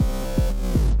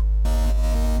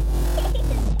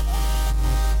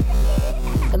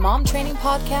Mom Training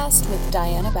Podcast with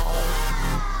Diana Ballard.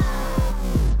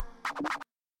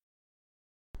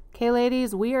 Okay,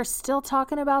 ladies, we are still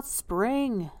talking about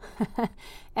spring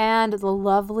and the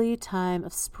lovely time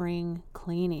of spring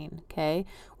cleaning. Okay,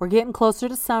 we're getting closer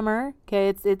to summer. Okay,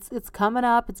 it's coming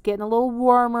up. It's getting a little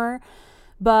warmer,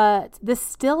 but this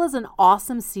still is an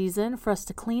awesome season for us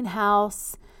to clean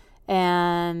house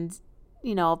and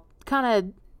kind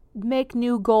of make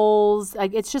new goals.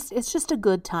 Like it's just a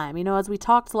good time. As we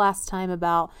talked last time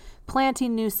about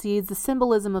planting new seeds, the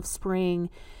symbolism of spring,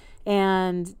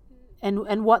 and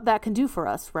what that can do for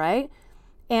us, right?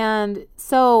 And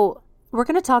so we're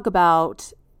going to talk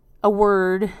about a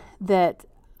word that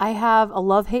I have a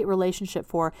love-hate relationship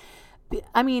for.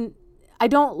 I mean, I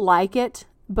don't like it,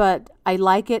 but I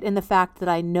like it in the fact that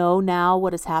I know now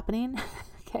what is happening.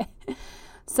 Okay.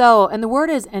 So, and the word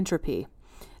is entropy.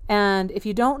 And if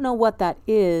you don't know what that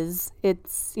is,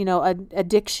 it's, a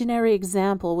dictionary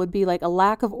example would be like a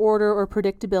lack of order or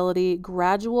predictability,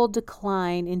 gradual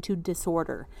decline into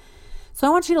disorder. So I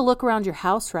want you to look around your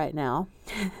house right now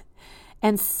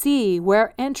and see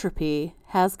where entropy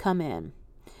has come in.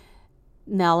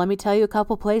 Now, let me tell you a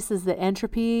couple places that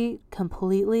entropy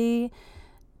completely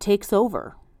takes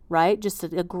over, right? Just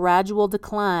a gradual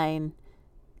decline,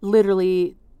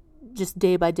 literally just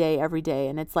day by day, every day.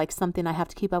 And it's like something I have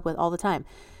to keep up with all the time.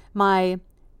 My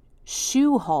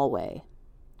shoe hallway,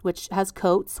 which has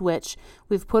coats, which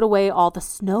we've put away all the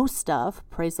snow stuff,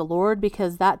 praise the Lord,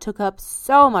 because that took up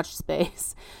so much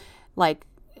space. Like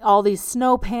all these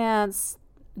snow pants,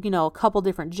 a couple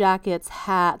different jackets,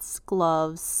 hats,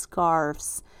 gloves,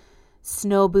 scarves,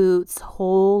 snow boots.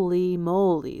 Holy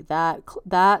moly.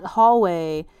 That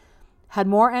hallway had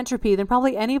more entropy than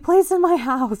probably any place in my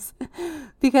house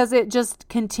because it just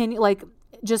continued, like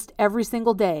just every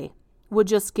single day would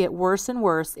just get worse and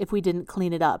worse if we didn't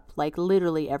clean it up, like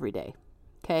literally every day.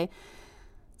 Okay.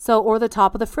 So, or the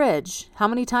top of the fridge. How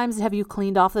many times have you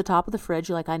cleaned off the top of the fridge?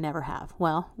 You're like, I never have.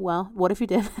 Well, what if you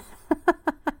did?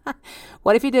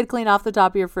 What if you did clean off the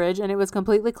top of your fridge and it was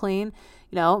completely clean?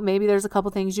 Maybe there's a couple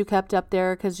things you kept up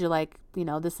there because you're like,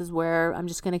 this is where I'm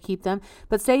just going to keep them.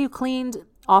 But say you cleaned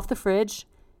off the fridge,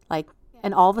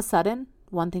 and all of a sudden,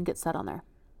 one thing gets set on there.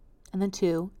 And then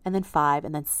 2, and then 5,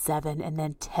 and then 7, and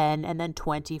then 10, and then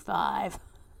 25.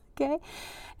 Okay?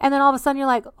 And then all of a sudden you're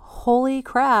like, holy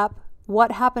crap,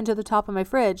 what happened to the top of my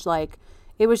fridge? Like,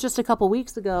 it was just a couple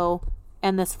weeks ago,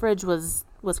 and this fridge was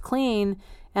clean,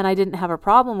 and I didn't have a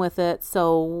problem with it.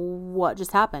 So what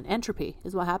just happened? Entropy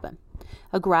is what happened.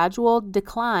 A gradual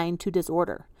decline to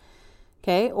disorder.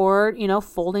 Okay. Or,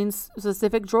 folding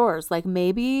specific drawers. Like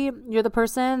maybe you're the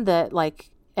person that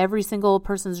like every single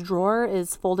person's drawer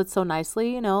is folded so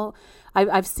nicely.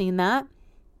 I've seen that.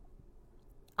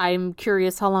 I'm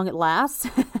curious how long it lasts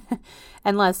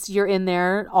unless you're in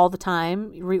there all the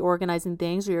time reorganizing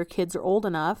things, or your kids are old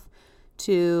enough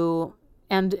to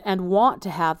and want to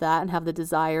have that and have the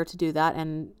desire to do that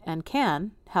and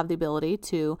can have the ability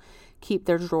to keep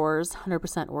their drawers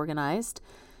 100% organized.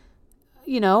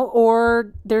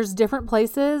 Or there's different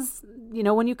places,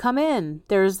 when you come in,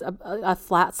 there's a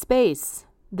flat space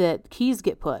that keys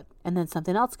get put, and then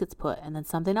something else gets put, and then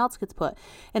something else gets put.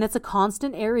 And it's a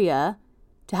constant area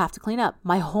to have to clean up.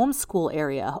 My homeschool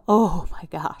area, oh my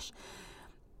gosh,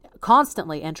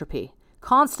 constantly entropy,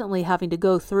 constantly having to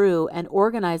go through and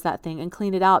organize that thing and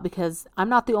clean it out because I'm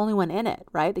not the only one in it,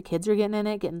 right? The kids are getting in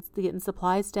it, getting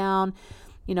supplies down.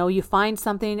 You find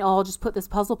something, I'll just put this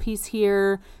puzzle piece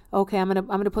here. Okay, I'm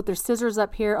going to put their scissors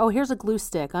up here. Oh, here's a glue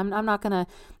stick. I'm not going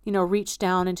to, reach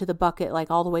down into the bucket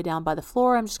like all the way down by the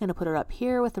floor. I'm just going to put it up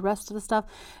here with the rest of the stuff.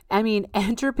 I mean,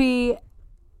 entropy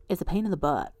is a pain in the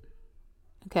butt.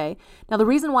 Okay. Now, the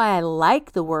reason why I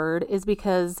like the word is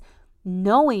because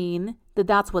knowing that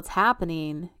that's what's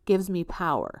happening gives me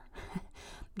power,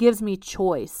 gives me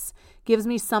choice, gives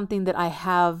me something that I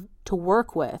have to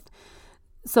work with.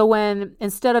 So when,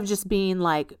 instead of just being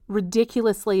like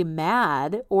ridiculously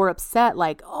mad or upset,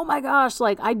 like, oh my gosh,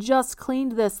 like I just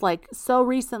cleaned this like so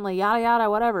recently, yada, yada,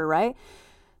 whatever, right?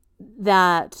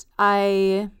 That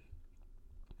I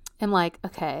am like,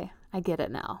 okay, I get it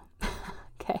now.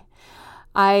 Okay.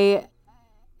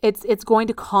 It's going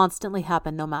to constantly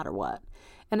happen no matter what.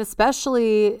 And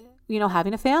especially,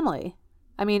 having a family.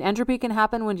 I mean, entropy can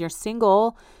happen when you're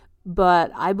single,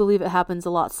 but I believe it happens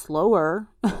a lot slower.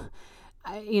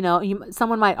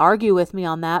 Someone might argue with me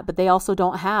on that, but they also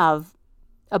don't have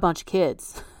a bunch of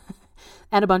kids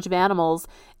and a bunch of animals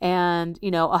and,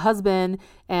 a husband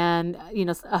and,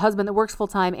 a husband that works full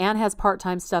time and has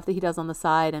part-time stuff that he does on the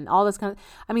side and all this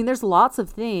there's lots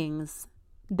of things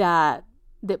that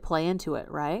play into it.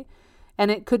 Right. And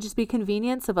it could just be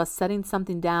convenience of us setting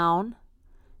something down.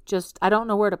 Just, I don't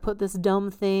know where to put this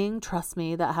dumb thing. Trust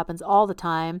me, that happens all the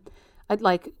time.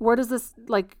 Where does this,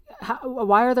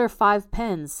 why are there 5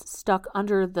 pens stuck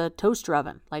under the toaster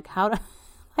oven? How did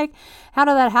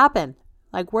that happen?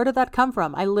 Where did that come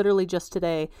from? I literally just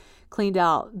today cleaned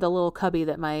out the little cubby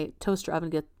that my toaster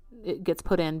oven gets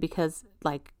put in because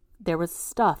there was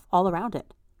stuff all around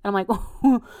it. And I'm like,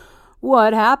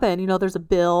 what happened? There's a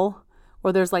bill,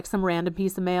 or there's some random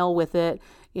piece of mail with it,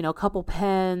 a couple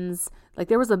pens.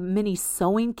 There was a mini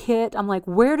sewing kit. I'm like,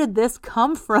 where did this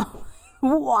come from?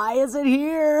 Why is it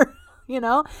here?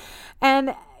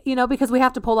 And, because we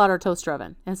have to pull out our toaster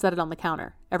oven and set it on the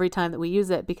counter every time that we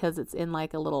use it, because it's in a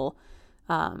little,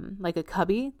 a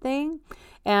cubby thing.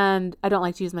 And I don't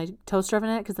like to use my toaster oven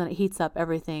in it because then it heats up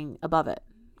everything above it.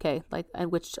 Okay.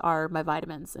 And which are my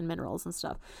vitamins and minerals and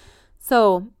stuff.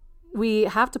 So we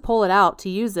have to pull it out to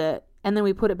use it. And then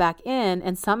we put it back in,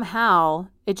 and somehow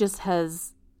it just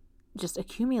has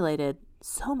accumulated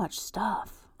so much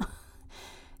stuff.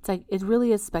 It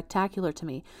really is spectacular to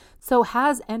me. So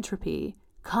has entropy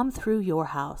come through your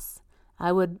house?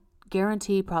 I would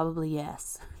guarantee probably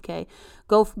yes. Okay.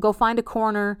 Go find a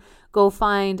corner, go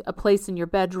find a place in your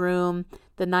bedroom,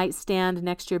 the nightstand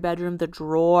next to your bedroom, the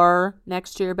drawer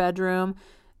next to your bedroom.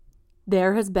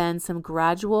 There has been some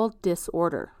gradual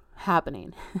disorder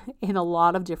happening in a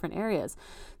lot of different areas.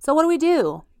 So what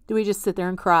do? Do we just sit there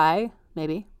and cry?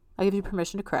 Maybe. I'll give you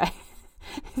permission to cry.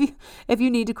 if you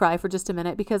need to cry for just a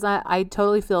minute, because I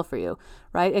totally feel for you,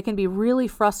 right? It can be really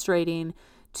frustrating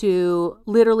to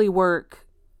literally work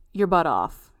your butt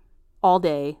off all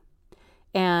day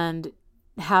and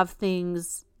have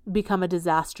things become a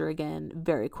disaster again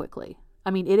very quickly.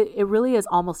 I mean, it really is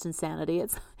almost insanity.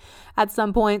 It's at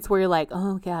some points where you're like,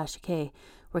 oh gosh, okay,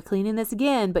 we're cleaning this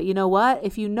again. But you know what?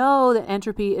 If you know that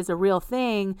entropy is a real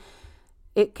thing,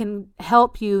 it can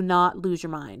help you not lose your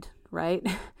mind, right?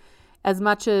 As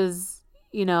much as,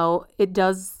 it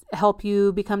does help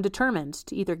you become determined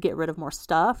to either get rid of more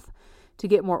stuff, to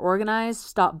get more organized,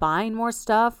 stop buying more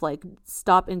stuff,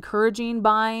 stop encouraging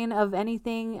buying of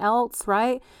anything else,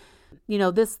 right?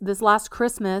 This last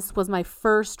Christmas was my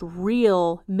first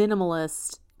real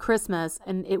minimalist Christmas,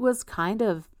 and it was kind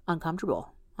of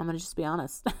uncomfortable. I'm going to just be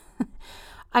honest.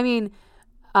 I mean,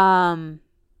 and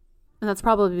that's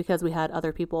probably because we had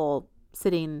other people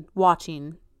sitting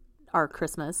watching our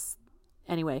Christmas.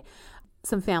 Anyway,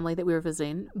 some family that we were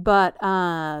visiting, but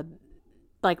my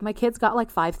kids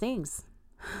got 5 things.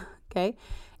 Okay.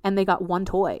 And they got 1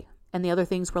 toy, and the other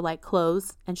things were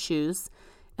clothes and shoes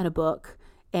and a book.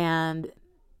 And,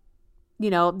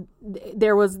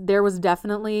 there was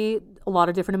definitely a lot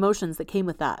of different emotions that came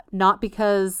with that. Not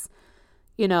because,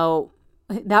 that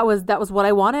was what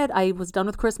I wanted. I was done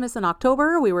with Christmas in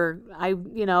October.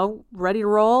 Ready to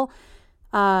roll.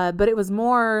 But it was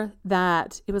more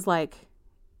that it was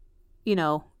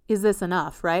is this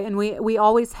enough? Right. And we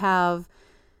always have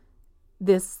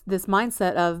this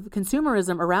mindset of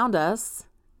consumerism around us,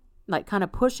 kind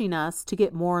of pushing us to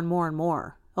get more and more and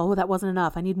more. Oh, that wasn't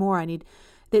enough. I need more.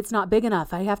 It's not big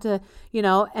enough. I have to,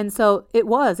 and so it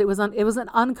was an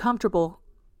uncomfortable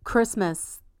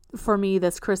Christmas for me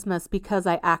this Christmas, because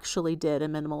I actually did a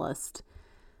minimalist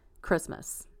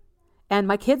Christmas, and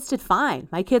my kids did fine.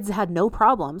 My kids had no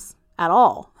problems at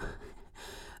all,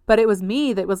 but it was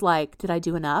me that was did I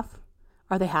do enough?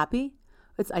 Are they happy?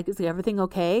 Is everything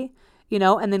okay?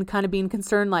 And then kind of being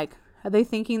concerned, are they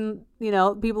thinking,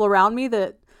 people around me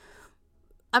that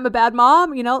I'm a bad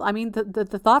mom? I mean,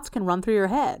 the thoughts can run through your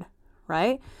head,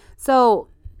 right? So,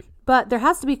 but there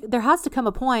has to come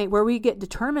a point where we get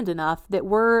determined enough that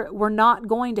we're not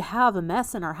going to have a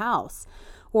mess in our house,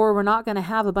 or we're not going to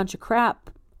have a bunch of crap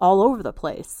all over the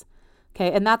place.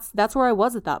 Okay. And that's where I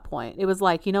was at that point. It was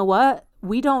you know what?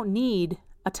 We don't need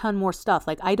a ton more stuff.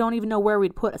 I don't even know where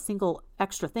we'd put a single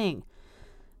extra thing,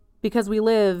 because we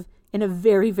live in a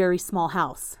very, very small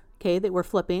house, okay, that we're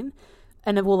flipping,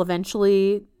 and it will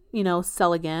eventually,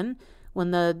 sell again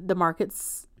when the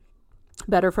market's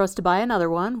better for us to buy another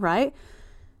one, right?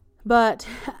 But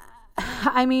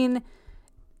I mean,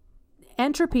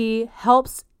 entropy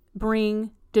helps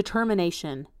bring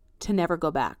determination to never go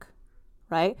back,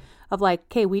 right? Of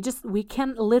okay, we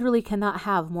cannot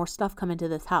have more stuff come into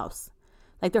this house.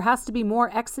 There has to be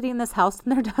more exiting this house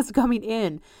than there does coming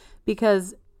in,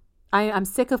 because I'm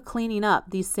sick of cleaning up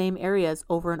these same areas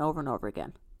over and over and over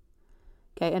again.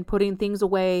 Okay. And putting things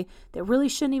away that really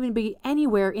shouldn't even be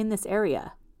anywhere in this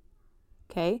area.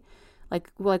 Okay.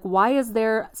 Why is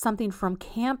there something from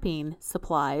camping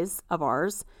supplies of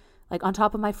ours, on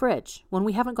top of my fridge, when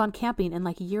we haven't gone camping in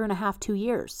a year and a half, 2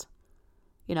 years?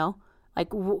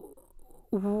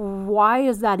 why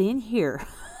is that in here?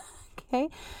 Okay.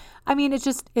 I mean,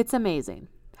 it's amazing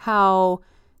how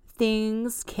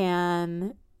things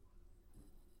can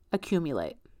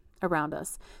accumulate around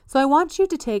us. So I want you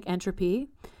to take entropy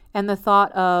and the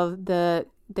thought of the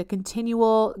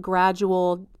continual,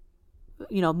 gradual,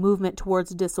 movement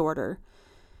towards disorder,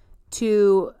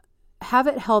 to have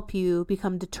it help you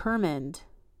become determined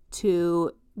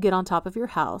to get on top of your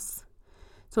house.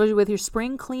 So with your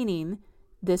spring cleaning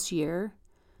this year,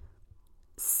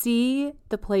 see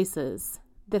the places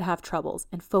that have troubles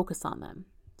and focus on them.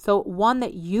 So one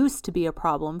that used to be a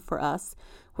problem for us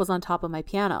was on top of my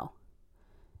piano.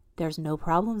 There's no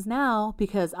problems now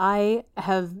because I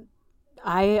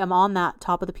am on that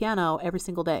top of the piano every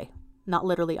single day. Not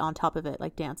literally on top of it,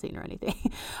 like dancing or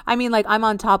anything. I mean, like I'm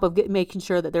on top of making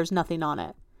sure that there's nothing on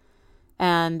it.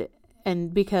 And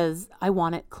because I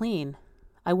want it clean.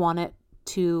 I want it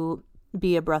to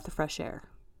be a breath of fresh air,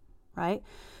 right?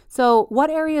 So what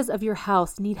areas of your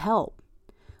house need help?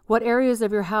 What areas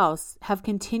of your house have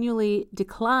continually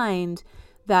declined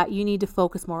that you need to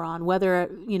focus more on? Whether,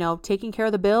 taking care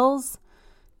of the bills,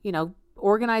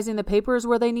 organizing the papers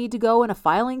where they need to go in a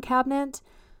filing cabinet,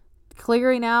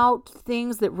 clearing out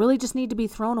things that really just need to be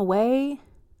thrown away.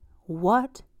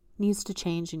 What needs to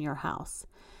change in your house?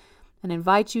 And I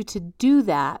invite you to do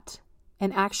that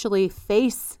and actually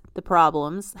face the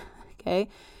problems, okay?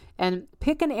 And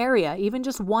pick an area, even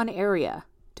just one area,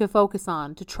 to focus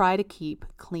on, to try to keep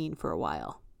clean for a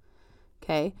while,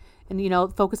 okay? And,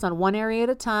 focus on one area at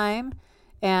a time.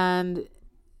 And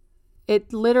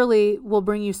it literally will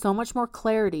bring you so much more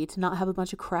clarity to not have a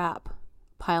bunch of crap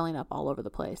piling up all over the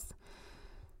place.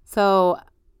 So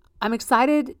I'm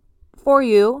excited for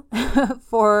you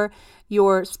for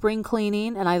your spring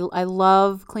cleaning. And I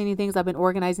love cleaning things. I've been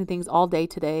organizing things all day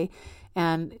today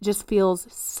and it just feels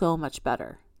so much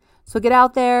better. So get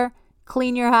out there,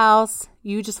 clean your house.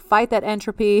 You just fight that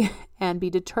entropy and be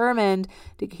determined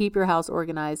to keep your house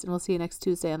organized. And we'll see you next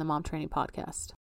Tuesday on the Mom Training Podcast.